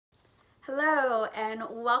Hello and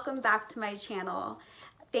welcome back to my channel.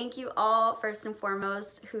 Thank you all first and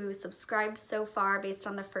foremost who subscribed so far based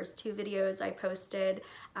on the first two videos I posted.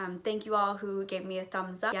 Thank you all who gave me a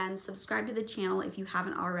thumbs up. Again, subscribe to the channel if you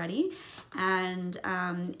haven't already. And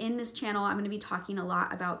in this channel, I'm going to be talking a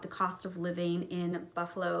lot about the cost of living in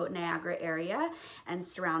Buffalo, Niagara area and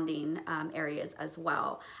surrounding areas as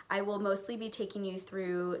well. I will mostly be taking you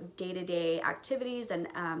through day-to-day activities and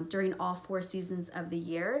during all 4 seasons of the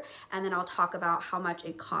year. And then I'll talk about how much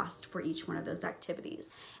it costs for each one of those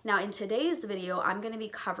activities. Now in today's video, I'm going to be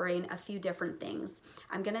covering a few different things.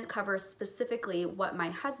 I'm going to cover specifically what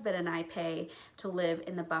my husband and I pay to live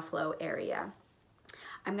in the Buffalo area.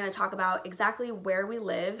 I'm going to talk about exactly where we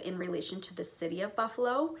live in relation to the city of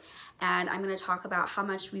Buffalo, and I'm going to talk about how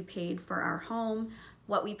much we paid for our home,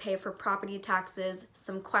 what we pay for property taxes,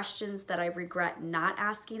 some questions that I regret not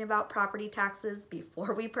asking about property taxes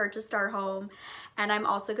before we purchased our home, and I'm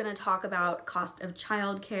also going to talk about cost of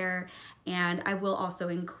childcare, and I will also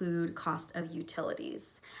include cost of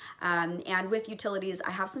utilities. And with utilities,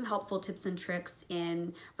 I have some helpful tips and tricks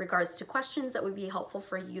in regards to questions that would be helpful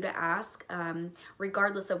for you to ask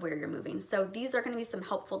regardless of where you're moving. So these are going to be some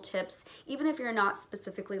helpful tips, even if you're not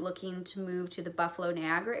specifically looking to move to the Buffalo,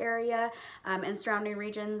 Niagara area and surrounding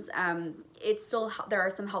regions. There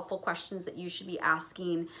are some helpful questions that you should be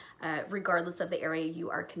asking regardless of the area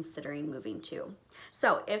you are considering moving to.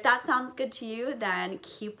 So if that sounds good to you, then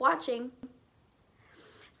keep watching.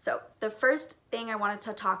 So the first thing I wanted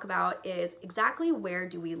to talk about is exactly where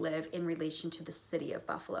do we live in relation to the city of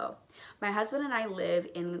Buffalo. My husband and I live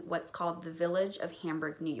in what's called the Village of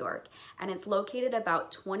Hamburg, New York, and it's located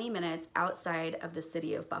about 20 minutes outside of the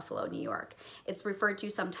city of Buffalo, New York. It's referred to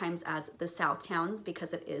sometimes as the South Towns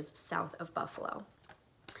because it is south of Buffalo.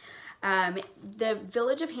 The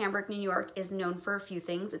Village of Hamburg, New York is known for a few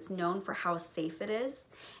things. It's known for how safe it is.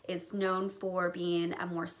 It's known for being a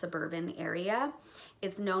more suburban area.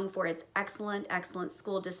 It's known for its excellent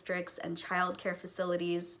school districts and childcare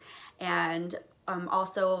facilities. And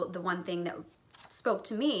also the one thing that spoke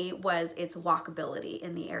to me was its walkability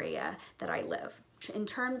in the area that I live. In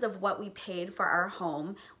terms of what we paid for our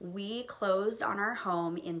home, we closed on our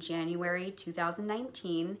home in January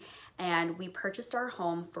 2019, and we purchased our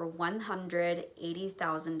home for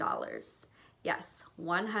 $180,000. Yes,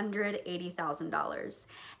 $180,000.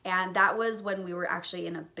 And that was when we were actually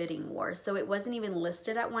in a bidding war. So it wasn't even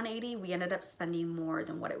listed at 180. We ended up spending more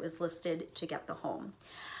than what it was listed to get the home.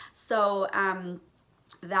 So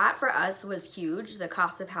that for us was huge. The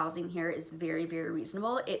cost of housing here is very, very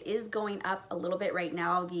reasonable. It is going up a little bit right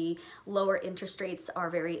now. The lower interest rates are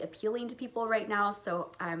very appealing to people right now.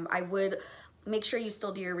 So I would make sure you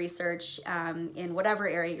still do your research in whatever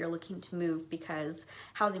area you're looking to move because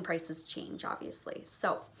housing prices change, obviously.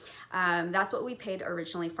 So that's what we paid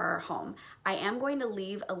originally for our home. I am going to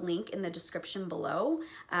leave a link in the description below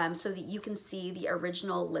so that you can see the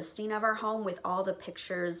original listing of our home with all the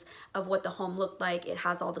pictures of what the home looked like. It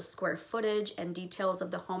has all the square footage and details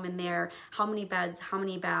of the home in there, how many beds, how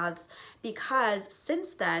many baths, because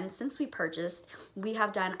since then, since we purchased, we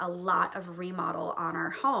have done a lot of remodel on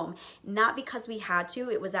our home. Not because we had to,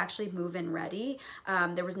 it was actually move-in ready.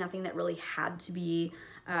 There was nothing that really had to be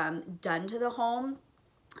done to the home.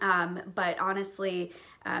 But honestly,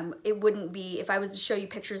 it wouldn't be, if I was to show you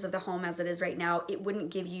pictures of the home as it is right now, it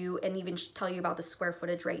wouldn't give you and even tell you about the square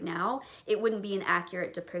footage right now. It wouldn't be an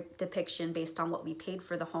accurate depiction based on what we paid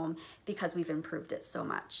for the home because we've improved it so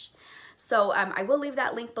much. So I will leave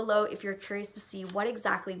that link below if you're curious to see what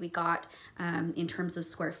exactly we got in terms of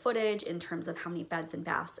square footage, in terms of how many beds and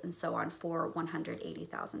baths and so on for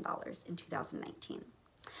 $180,000 in 2019.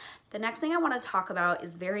 The next thing I want to talk about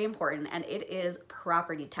is very important, and it is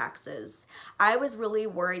property taxes. I was really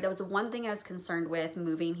worried. That was the one thing I was concerned with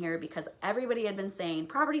moving here because everybody had been saying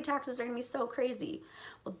property taxes are going to be so crazy.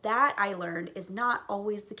 Well, that I learned is not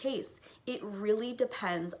always the case. It really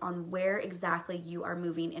depends on where exactly you are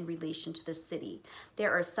moving in relation to the city.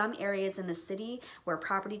 There are some areas in the city where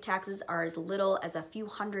property taxes are as little as a few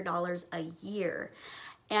 $100s a year.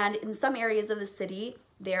 And in some areas of the city,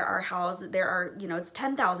 it's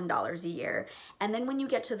 $10,000 a year. And then when you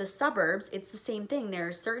get to the suburbs, it's the same thing. There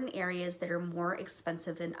are certain areas that are more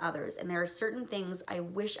expensive than others. And there are certain things I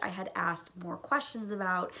wish I had asked more questions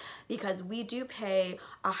about because we do pay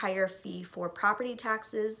a higher fee for property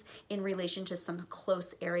taxes in relation to some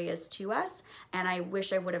close areas to us. And I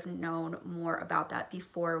wish I would have known more about that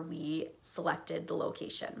before we selected the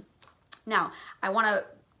location. Now, I want to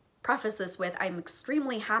preface this with I'm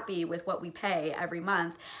extremely happy with what we pay every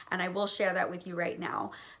month, and I will share that with you right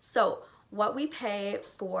now. So What we pay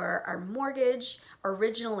for our mortgage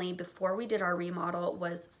originally before we did our remodel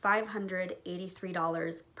was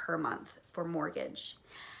 $583 per month for mortgage.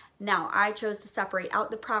 Now, I chose to separate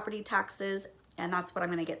out the property taxes, and that's what I'm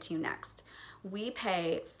going to get to next. We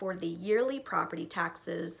pay for the yearly property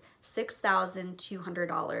taxes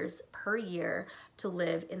 $6,200 per year to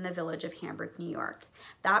live in the village of Hamburg, New York.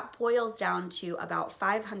 That boils down to about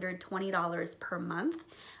 $520 per month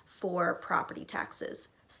for property taxes.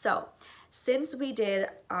 So, since we did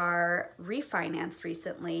our refinance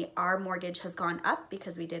recently, our mortgage has gone up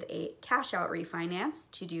because we did a cash out refinance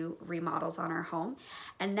to do remodels on our home.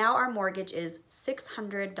 And now our mortgage is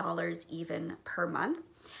 $600 even per month.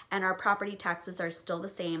 And our property taxes are still the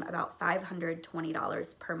same, about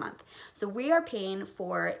 $520 per month. So we are paying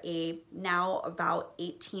for a now about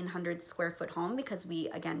 1,800 square foot home because we,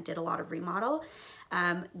 again, did a lot of remodel.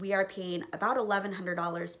 We are paying about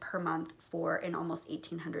 $1,100 per month for an almost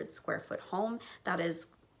 1,800 square foot home that is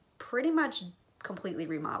pretty much completely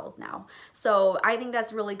remodeled now. So I think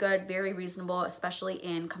that's really good, very reasonable, especially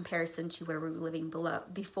in comparison to where we were living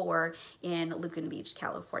before in Lucan Beach,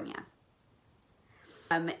 California.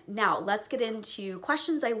 Now let's get into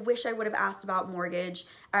questions I wish I would have asked about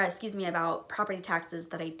about property taxes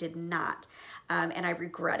that I did not. And I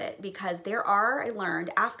regret it because I learned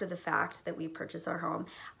after the fact that we purchased our home,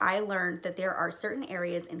 I learned that there are certain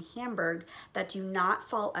areas in Hamburg that do not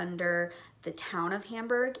fall under the town of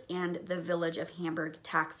Hamburg and the village of Hamburg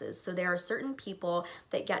taxes. So there are certain people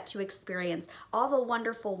that get to experience all the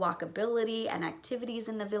wonderful walkability and activities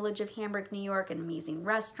in the village of Hamburg, New York, and amazing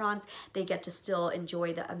restaurants. They get to still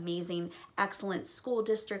enjoy the amazing, excellent school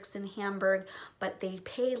districts in Hamburg, but they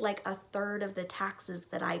pay like a third of the taxes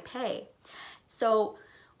that I pay. So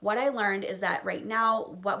what I learned is that right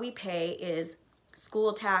now what we pay is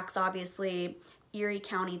school tax, obviously, Erie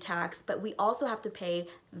County tax, but we also have to pay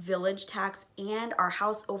village tax, and our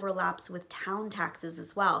house overlaps with town taxes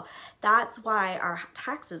as well. That's why our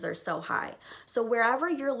taxes are so high. So wherever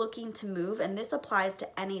you're looking to move, and this applies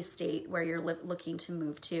to any state where you're looking to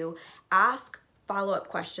move to, ask follow-up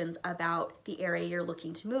questions about the area you're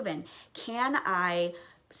looking to move in. Can I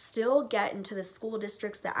still get into the school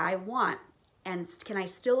districts that I want? And can I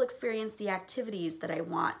still experience the activities that I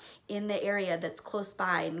want in the area that's close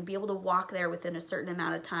by and be able to walk there within a certain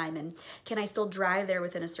amount of time? And can I still drive there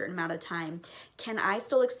within a certain amount of time? Can I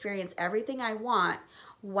still experience everything I want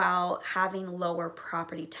while having lower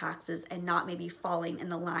property taxes and not maybe falling in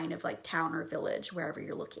the line of like town or village, wherever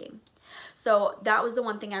you're looking? So that was the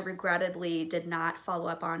one thing I regrettably did not follow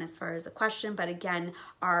up on as far as the question. But again,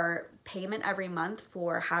 our payment every month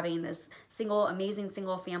for having this amazing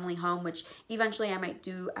single family home, which eventually I might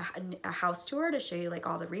do a house tour to show you like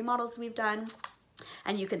all the remodels we've done.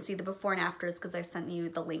 And you can see the before and afters because I've sent you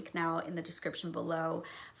the link now in the description below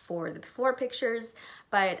for the before pictures.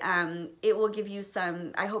 But it will give you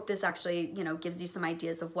some, I hope this actually, gives you some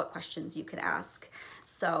ideas of what questions you could ask.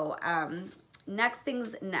 So, next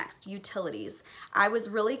things next, utilities. I was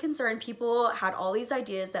really concerned. People had all these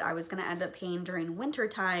ideas that I was going to end up paying during winter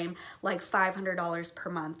time like $500 per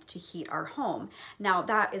month to heat our home. Now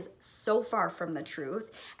that is so far from the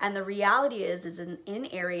truth. And the reality is in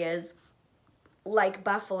areas like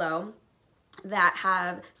Buffalo that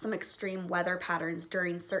have some extreme weather patterns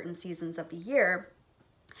during certain seasons of the year,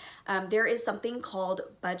 there is something called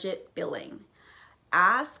budget billing.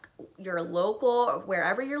 Ask your local,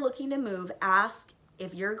 wherever you're looking to move, ask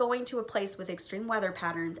if you're going to a place with extreme weather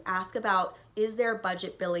patterns, ask about, is there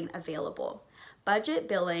budget billing available? Budget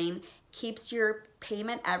billing keeps your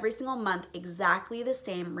payment every single month exactly the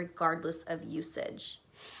same regardless of usage.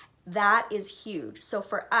 That is huge. So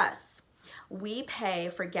for us, we pay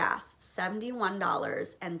for gas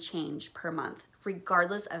 $71 and change per month,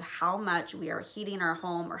 regardless of how much we are heating our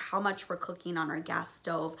home or how much we're cooking on our gas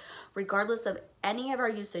stove. Regardless of any of our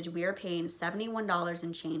usage, we are paying $71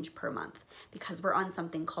 and change per month because we're on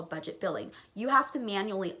something called budget billing. You have to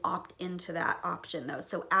manually opt into that option though.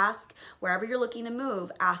 So ask, wherever you're looking to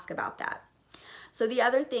move, ask about that. So the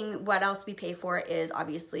other thing, what else we pay for is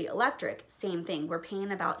obviously electric. Same thing, we're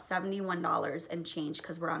paying about $71 and change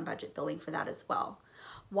because we're on budget billing for that as well.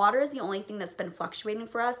 Water is the only thing that's been fluctuating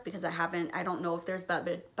for us because I don't know if there's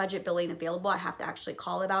budget billing available. I have to actually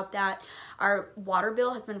call about that. Our water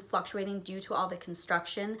bill has been fluctuating due to all the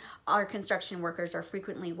construction. Our construction workers are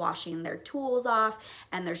frequently washing their tools off,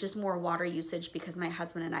 and there's just more water usage because my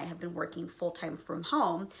husband and I have been working full-time from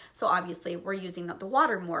home. So obviously we're using the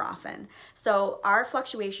water more often. So our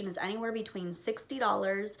fluctuation is anywhere between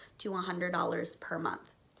 $60 to $100 per month.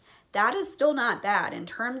 That is still not bad. In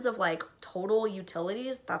terms of like total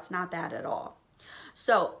utilities, that's not bad at all.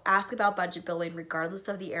 So ask about budget billing regardless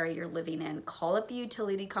of the area you're living in. Call up the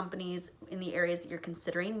utility companies in the areas that you're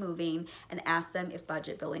considering moving and ask them if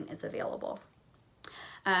budget billing is available.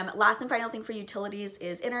 Last and final thing for utilities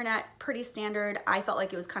is internet, pretty standard. I felt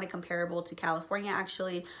like it was kind of comparable to California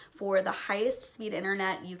actually. For the highest speed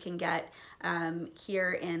internet you can get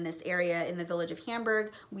here in this area in the village of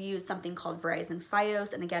Hamburg, we use something called Verizon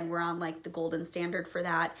Fios, and again, we're on like the golden standard for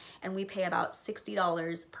that, and we pay about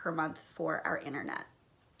 $60 per month for our internet.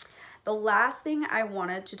 The last thing I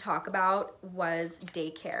wanted to talk about was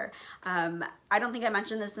daycare. I don't think I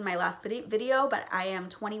mentioned this in my last video, but I am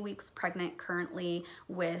 20 weeks pregnant currently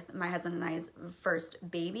with my husband and I's first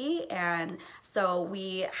baby, and so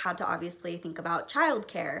we had to obviously think about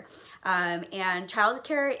childcare. And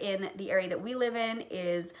childcare in the area that we live in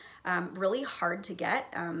is really hard to get,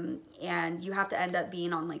 and you have to end up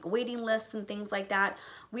being on like waiting lists and things like that.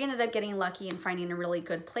 We ended up getting lucky and finding a really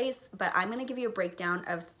good place, but I'm gonna give you a breakdown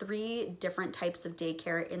of 3 different types of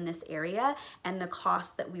daycare in this area and the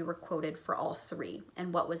cost that we were quoted for all 3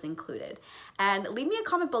 and what was included. And leave me a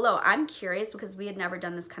comment below. I'm curious because we had never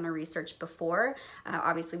done this kind of research before.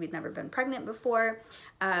 Obviously, we'd never been pregnant before.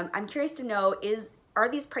 I'm curious to know, are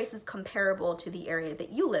these prices comparable to the area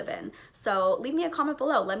that you live in? So leave me a comment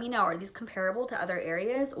below. Let me know, are these comparable to other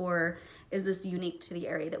areas, or is this unique to the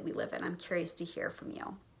area that we live in? I'm curious to hear from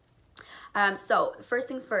you. So first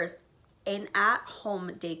things first, an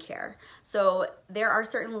at-home daycare. So there are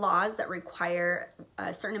certain laws that require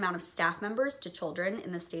a certain amount of staff members to children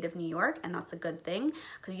in the state of New York, and that's a good thing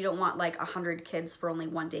because you don't want like 100 kids for only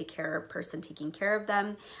one daycare person taking care of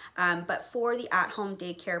them. But for the at-home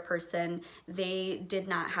daycare person, they did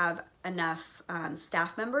not have enough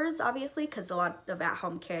staff members, obviously, because a lot of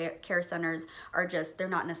at-home care centers are they're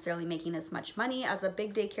not necessarily making as much money as a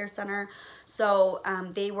big daycare center. So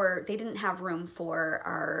they didn't have room for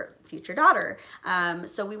our future daughter.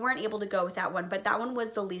 So we weren't able to go with that one, but that one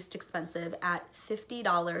was the least expensive at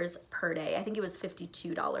 $50 per day. I think it was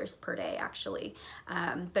 $52 per day actually,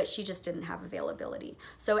 but she just didn't have availability.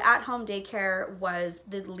 So at-home daycare was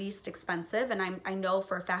the least expensive, and I know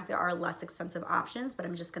for a fact there are less expensive options, but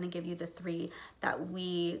I'm just gonna give you the 3 that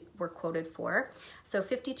we were quoted for. So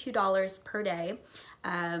 $52 per day,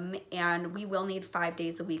 and we will need 5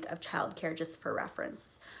 days a week of childcare just for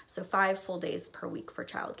reference. So 5 full days per week for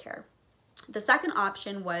childcare. The second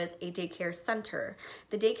option was a daycare center.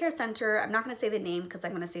 The daycare center, I'm not going to say the name because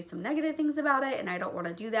I'm going to say some negative things about it, and I don't want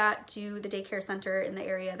to do that to the daycare center in the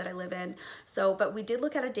area that I live in. So, but we did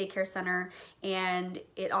look at a daycare center, and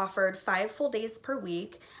it offered 5 full days per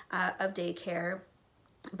week of daycare,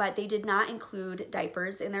 but they did not include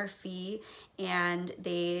diapers in their fee, and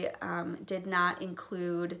they did not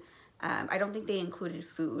include I don't think they included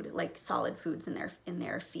food, like solid foods in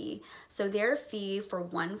their fee. So their fee for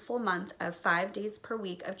 1 full month of 5 days per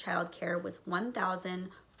week of childcare was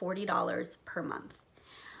 $1,040 per month.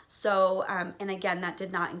 So, and again, that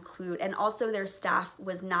did not include, and also their staff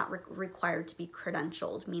was not required to be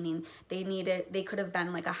credentialed, meaning they could have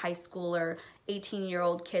been like a high schooler,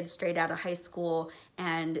 18-year-old kid straight out of high school,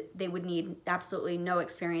 and they would need absolutely no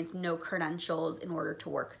experience, no credentials in order to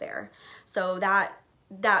work there. So that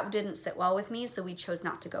didn't sit well with me, so we chose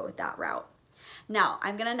not to go with that route. Now,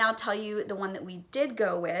 I'm gonna now tell you the one that we did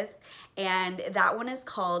go with, and that one is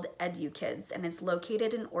called EduKids, and it's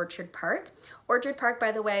located in Orchard Park. Orchard Park,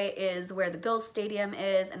 by the way, is where the Bills Stadium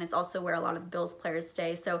is, and it's also where a lot of the Bills players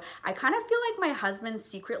stay. So I kind of feel like my husband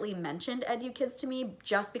secretly mentioned EduKids to me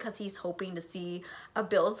just because he's hoping to see a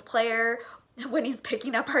Bills player when he's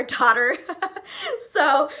picking up our daughter.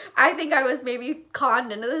 So I think I was maybe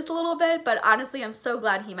conned into this a little bit, but honestly, I'm so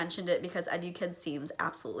glad he mentioned it because EduKids seems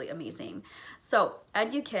absolutely amazing. So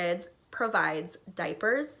EduKids provides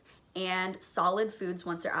diapers and solid foods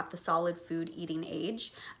once they're at the solid food eating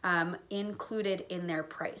age, included in their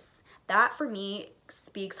price. That for me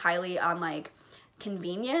speaks highly on like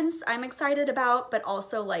convenience I'm excited about, but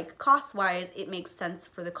also like cost-wise, it makes sense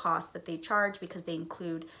for the cost that they charge because they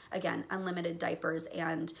include, again, unlimited diapers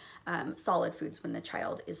and solid foods when the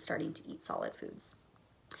child is starting to eat solid foods.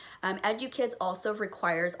 EduKids also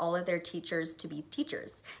requires all of their teachers to be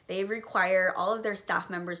teachers. They require all of their staff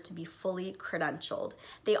members to be fully credentialed.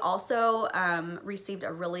 They also received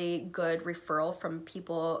a really good referral from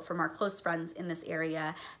people, from our close friends in this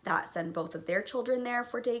area that send both of their children there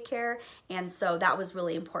for daycare. And so that was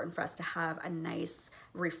really important for us to have a nice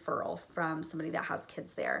referral from somebody that has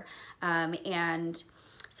kids there. And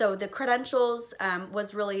So the credentials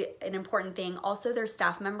was really an important thing. Also, their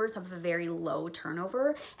staff members have a very low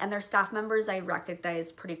turnover, and their staff members, I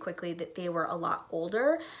recognized pretty quickly that they were a lot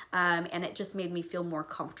older, and it just made me feel more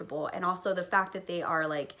comfortable. And also the fact that they are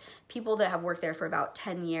like people that have worked there for about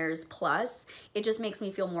 10 years plus, it just makes me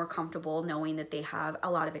feel more comfortable knowing that they have a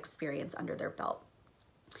lot of experience under their belt.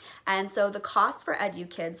 And so the cost for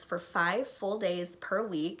EduKids for 5 full days per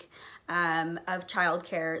week of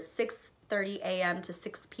childcare, 6:30 a.m. to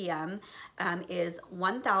 6 p.m. Is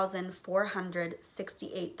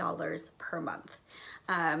 $1,468 per month.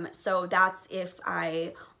 So that's if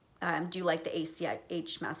I do like the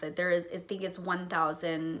ACH method. There is, I think it's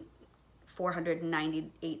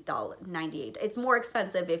 $1,498.98. It's more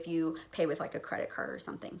expensive if you pay with like a credit card or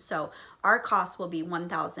something. So our cost will be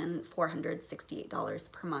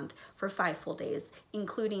 $1,468 per month for 5 full days,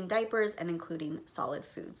 including diapers and including solid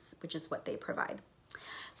foods, which is what they provide.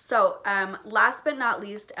 So last but not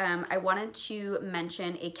least, I wanted to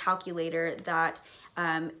mention a calculator that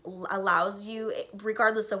allows you,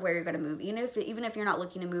 regardless of where you're going to move, even if you're not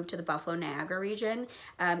looking to move to the Buffalo Niagara region,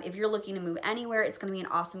 if you're looking to move anywhere, it's going to be an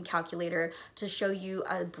awesome calculator to show you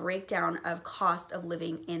a breakdown of cost of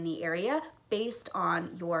living in the area based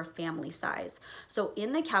on your family size. So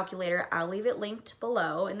in the calculator, I'll leave it linked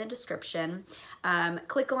below in the description.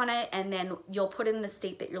 Click on it, and then you'll put in the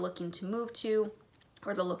state that you're looking to move to,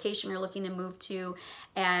 or the location you're looking to move to,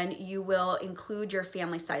 and you will include your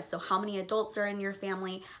family size. So how many adults are in your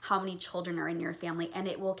family, how many children are in your family, and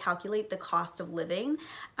it will calculate the cost of living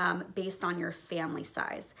based on your family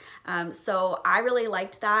size. So I really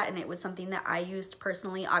liked that, and it was something that I used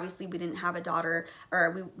personally. Obviously, we didn't have a daughter,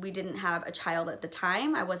 or we didn't have a child at the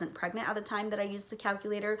time. I wasn't pregnant at the time that I used the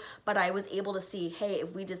calculator, but I was able to see, hey,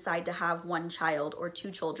 if we decide to have 1 child or 2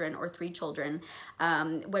 children or 3 children,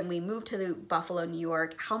 when we move to Buffalo, New York,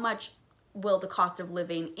 how much will the cost of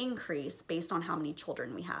living increase based on how many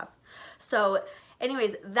children we have? So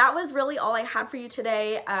anyways, that was really all I had for you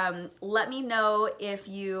today. Let me know if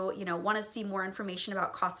you want to see more information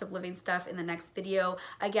about cost of living stuff in the next video.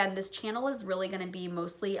 Again, this channel is really going to be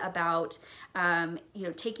mostly about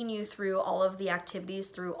taking you through all of the activities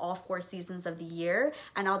through all 4 seasons of the year,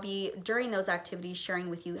 and I'll be during those activities sharing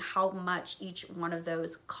with you how much each one of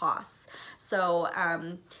those costs. So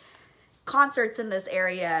concerts in this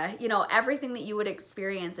area, everything that you would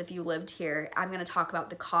experience if you lived here, I'm going to talk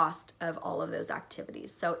about the cost of all of those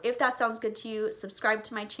activities. So if that sounds good to you, subscribe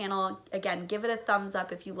to my channel. Again, give it a thumbs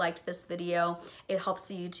up if you liked this video. It helps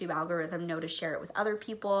the YouTube algorithm know to share it with other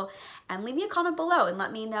people. And leave me a comment below and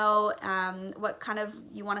let me know what kind of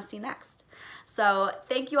you want to see next. So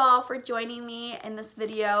thank you all for joining me in this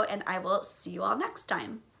video, and I will see you all next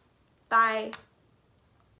time. Bye.